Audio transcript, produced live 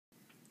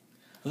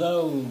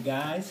Hello,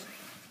 guys.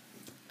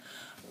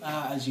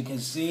 As you can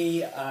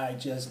see, I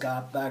just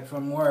got back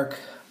from work.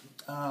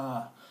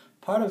 Part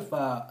of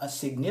a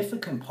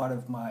significant part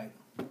of my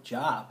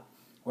job,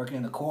 working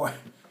in the court,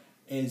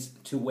 is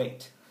to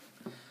wait.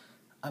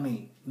 I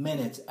mean,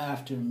 minutes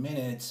after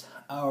minutes,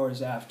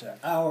 hours after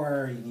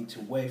hour. You need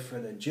to wait for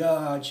the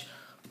judge,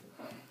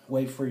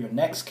 wait for your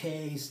next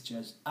case,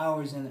 just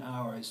hours and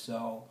hours.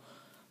 So,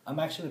 I'm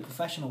actually a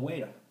professional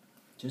waiter.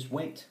 Just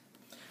wait.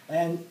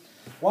 And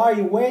while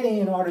you're waiting,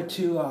 in order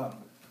to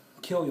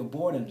kill your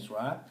boredoms,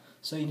 right?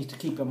 So you need to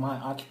keep your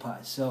mind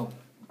occupied. So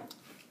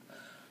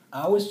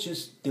I was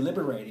just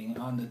deliberating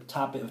on the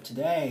topic of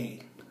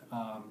today.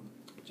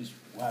 Just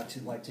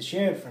like to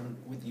share it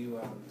with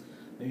you.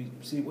 Maybe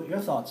see what your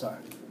thoughts are.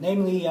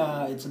 Namely,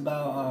 it's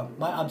about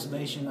my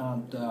observation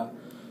on the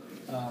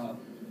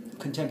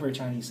contemporary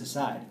Chinese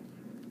society.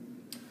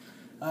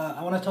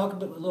 I want to talk a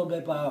little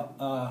bit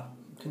about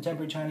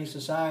contemporary Chinese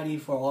society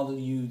for all of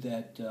you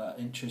that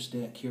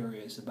interested,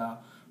 curious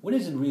about what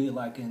is it really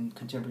like in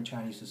contemporary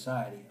Chinese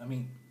society. I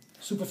mean,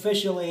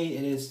 superficially,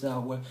 it is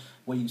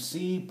what you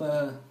see,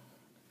 but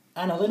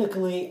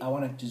analytically, I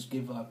want to just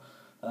give a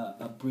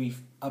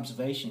brief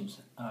observations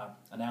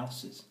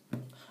analysis.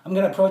 I'm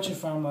going to approach it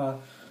from a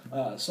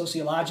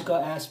sociological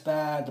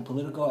aspect, the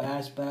political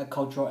aspect,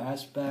 cultural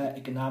aspect,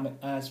 economic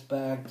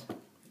aspect,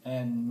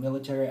 and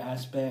military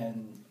aspect,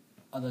 and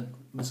other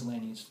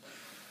miscellaneous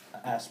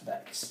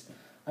aspects.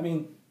 I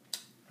mean,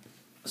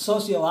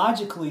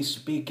 sociologically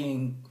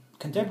speaking,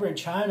 contemporary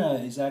China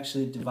is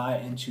actually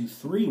divided into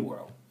three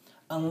worlds.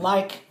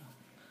 Unlike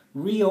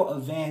real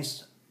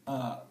advanced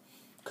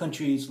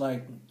countries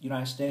like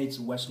United States,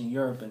 Western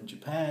Europe, and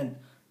Japan,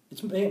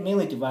 it's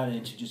mainly divided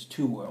into just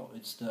two worlds.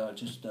 It's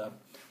the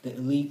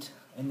elite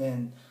and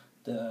then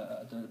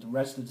the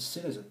rest of the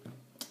citizen.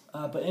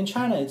 But in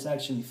China, it's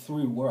actually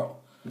three worlds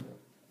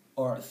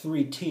or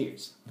three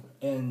tiers.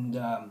 And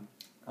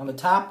on the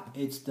top,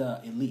 it's the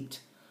elite.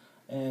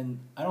 And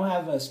I don't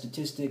have a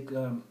statistic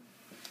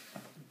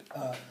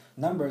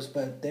numbers,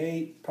 but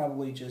they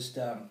probably just,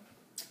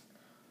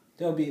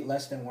 they'll be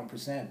less than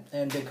 1%.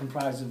 And they're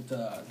comprised of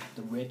the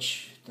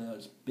rich,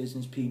 the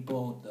business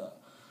people, the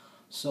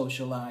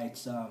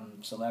socialites,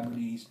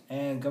 celebrities,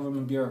 and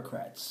government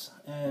bureaucrats.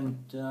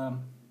 And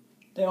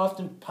they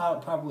often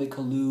probably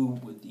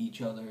collude with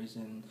each other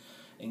and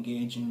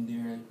engage in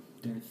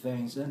their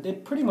things. And they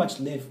pretty much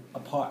live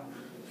apart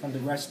from the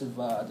rest of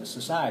the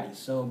society.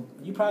 So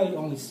you probably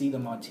only see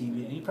them on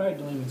TV, and you probably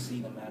don't even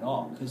see them at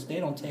all because they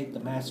don't take the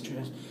mass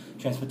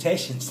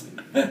transportations.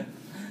 And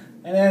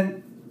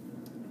then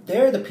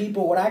they're the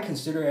people what I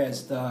consider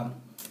as the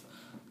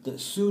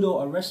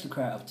pseudo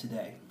aristocrat of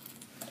today.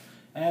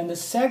 And the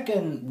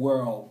second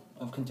world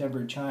of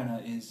contemporary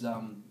China is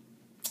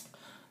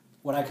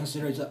what I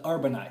consider as the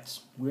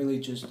urbanites, really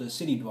just the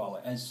city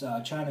dweller. As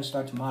China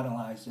starts to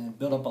modernize and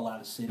build up a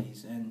lot of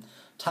cities, and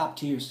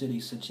top-tier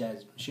cities such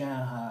as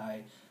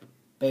Shanghai,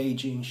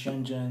 Beijing,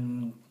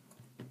 Shenzhen,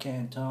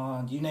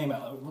 Canton, you name it,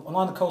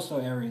 along the coastal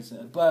areas.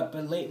 But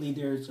lately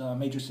there's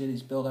major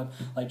cities built up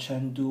like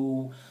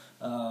Chengdu,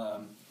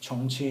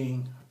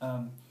 Chongqing.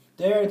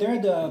 They're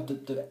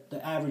the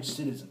average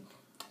citizen,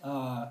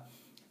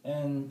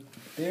 and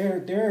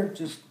they're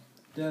just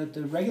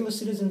the regular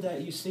citizen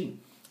that you see.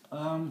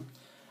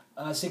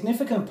 A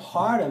significant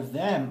part of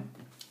them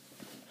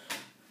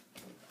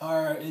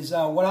is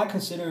what I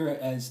consider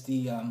as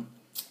the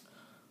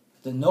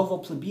novel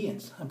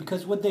plebeians,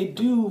 because what they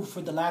do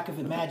for the lack of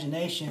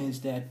imagination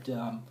is that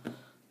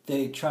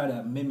they try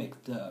to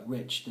mimic the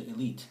rich, the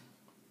elite,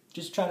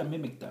 just try to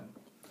mimic them,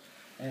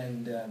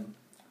 and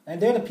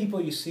they're the people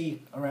you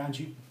see around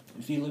you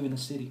if you live in the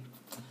city,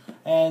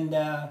 and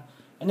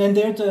then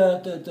there's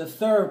the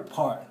third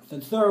part,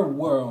 the third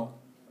world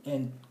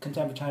in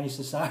contemporary Chinese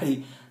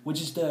society, which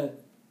is the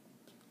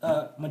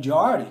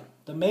majority,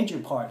 the major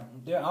part.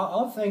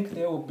 I'll think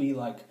there will be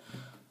like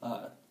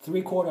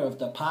 3/4 of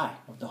the pie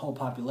of the whole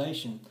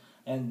population,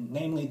 and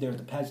namely they're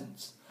the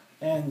peasants,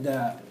 and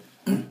they're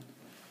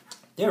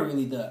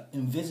really the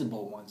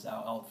invisible ones.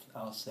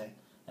 I'll say,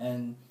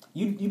 and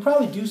you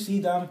probably do see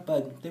them,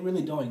 but they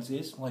really don't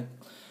exist. Like,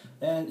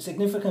 and a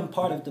significant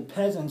part of the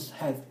peasants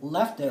have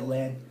left their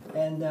land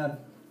and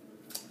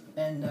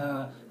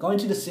go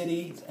into the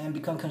cities and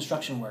become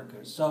construction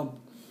workers. So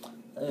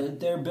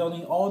they're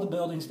building all the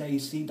buildings that you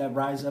see that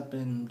rise up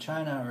in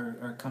China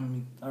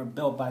are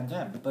built by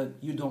them, but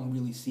you don't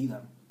really see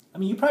them. I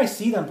mean, you probably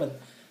see them,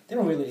 but they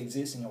don't really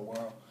exist in your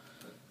world.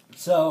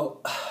 So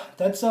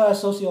that's a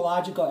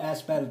sociological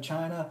aspect of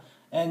China,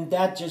 and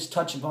that just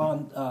touched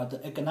upon the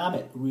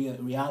economic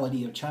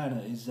reality of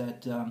China. Is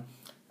that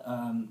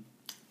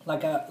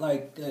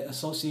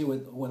associated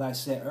with what I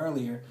said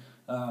earlier.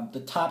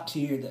 The top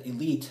tier, the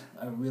elite,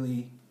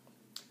 really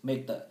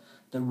make the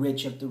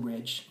rich of the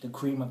rich, the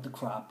cream of the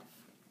crop.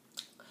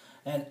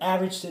 And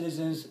average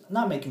citizens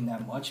not making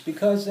that much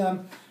because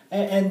the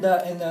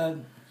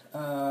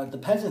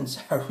peasants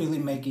are really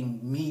making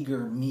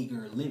meager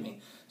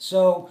living.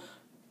 So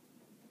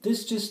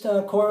this just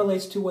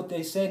correlates to what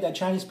they say, that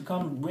China's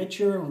become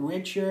richer and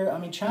richer. I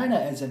mean, China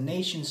as a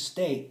nation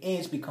state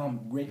is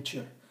become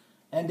richer,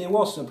 and they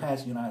will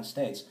surpass the United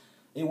States.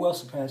 It will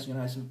surpass the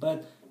United States,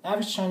 but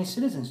average Chinese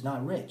citizen is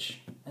not rich,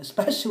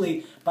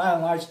 especially by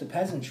and large the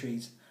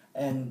peasantries,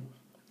 and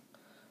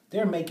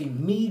they're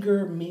making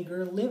meager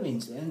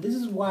livings, and this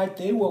is why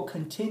they will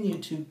continue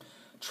to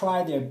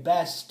try their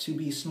best to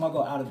be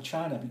smuggled out of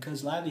China,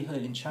 because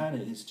livelihood in China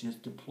is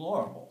just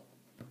deplorable.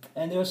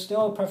 And they'll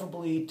still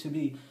preferably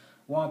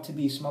want to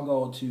be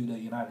smuggled to the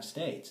United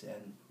States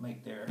and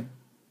make their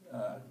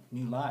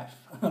new life,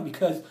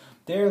 because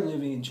they're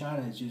living in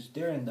China is just,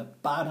 they're in the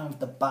bottom of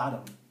the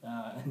bottom.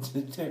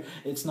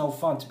 It's no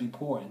fun to be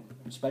poor,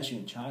 especially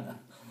in China.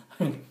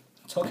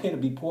 It's okay to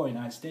be poor in the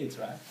United States,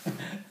 right?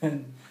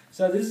 And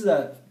so this is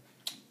a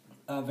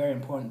very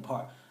important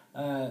part.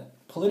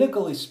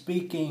 Politically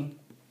speaking,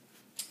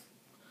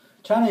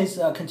 China is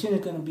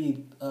continually going to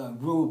be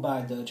ruled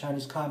by the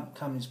Chinese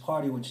Communist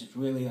Party, which is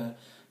really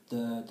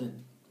the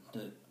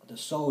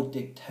sole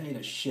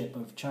dictatorship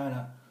of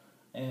China,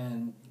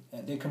 and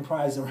they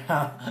comprise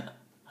around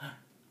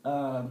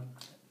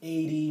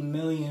 80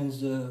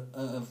 millions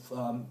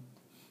of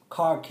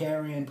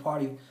card-carrying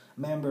party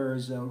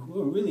members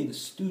who are really the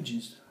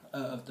stooges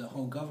of the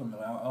whole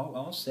government.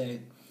 I'll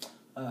say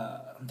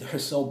they're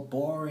so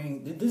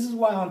boring. This is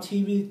why on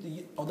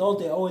TV, although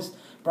they always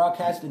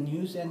broadcast the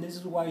news, and this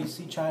is why you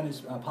see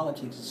China's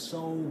politics is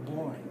so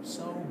boring.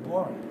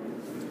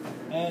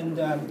 And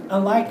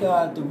unlike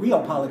the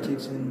real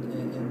politics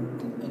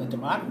in a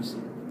democracy,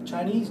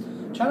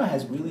 China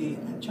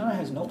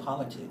has no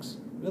politics.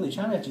 Really,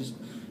 China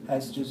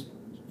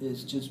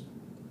is just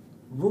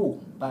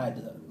ruled by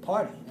the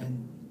party,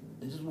 and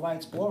this is why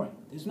it's boring.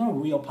 There's no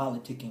real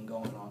politicking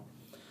going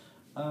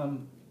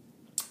on.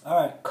 All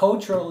right,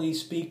 culturally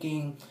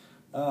speaking,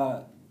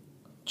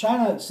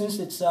 China, since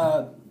its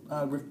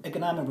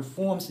economic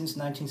reform since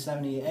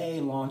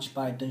 1978, launched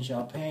by Deng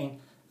Xiaoping,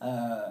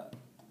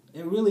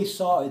 it really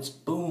saw its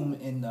boom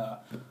in the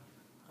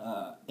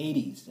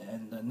 80s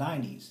and the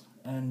 90s,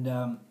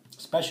 and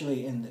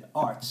especially in the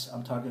arts.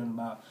 I'm talking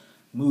about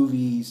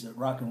movies,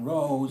 rock and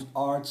rolls,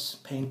 arts,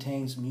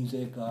 paintings,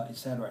 music,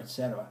 etc.,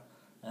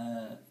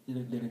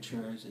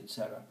 literatures,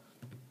 etc.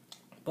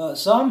 But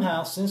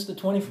somehow, since the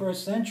 21st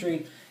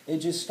century, it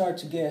just started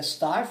to get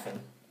stifled.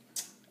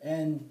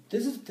 And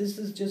this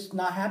is just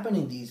not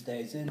happening these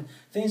days. And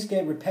things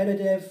get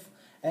repetitive,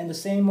 and the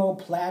same old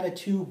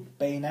platitude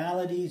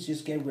banalities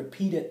just get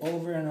repeated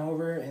over and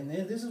over. And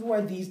this is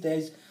why these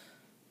days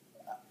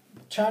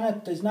China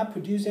does not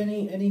produce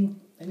any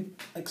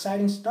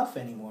exciting stuff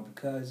anymore,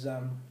 because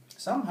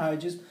somehow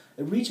it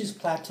reaches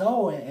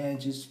plateau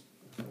and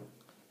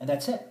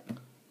that's it.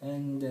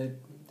 And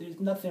there's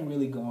nothing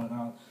really going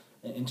on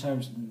in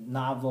terms of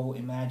novel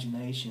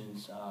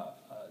imaginations,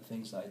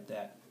 things like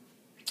that.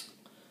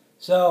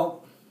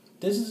 So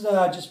this is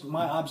just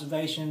my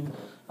observation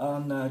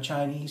on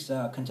Chinese,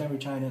 contemporary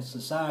Chinese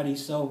society.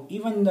 So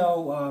even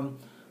though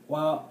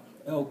while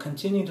it will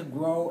continue to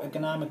grow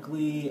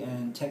economically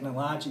and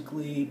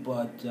technologically,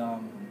 but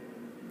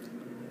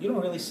you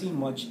don't really see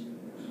much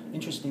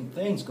interesting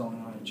things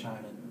going on in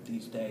China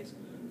these days.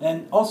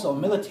 And also,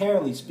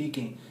 militarily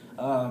speaking,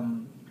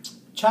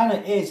 China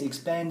is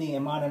expanding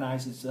and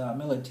modernizing its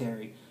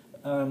military.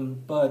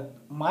 But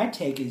my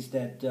take is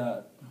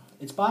that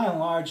it's by and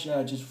large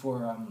just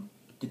for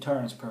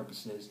deterrence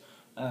purposes.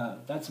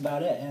 That's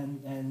about it.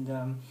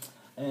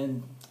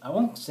 And I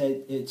won't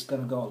say it's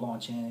going to go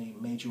launch any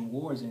major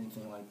wars or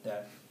anything like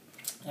that.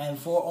 And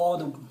for all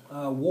the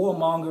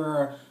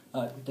warmonger,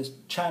 the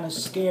China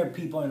scared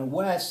people in the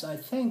West, I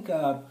think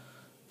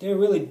they're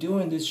really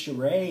doing this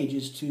charade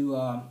just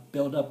to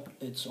build up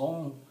its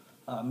own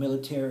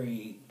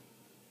military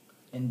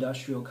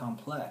industrial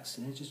complex,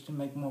 and it's just to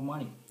make more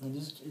money. And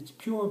it's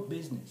pure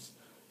business,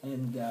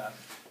 and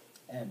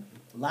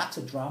lots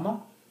of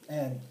drama,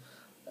 and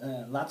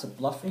lots of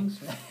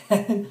bluffings,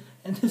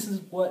 and this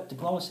is what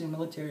diplomacy and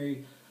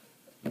military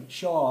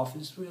show off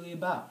is really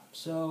about.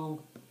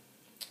 So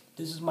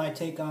this is my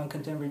take on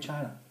contemporary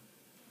China.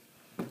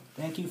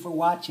 Thank you for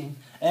watching,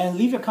 and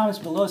leave your comments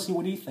below. See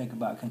what do you think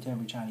about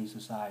contemporary Chinese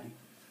society.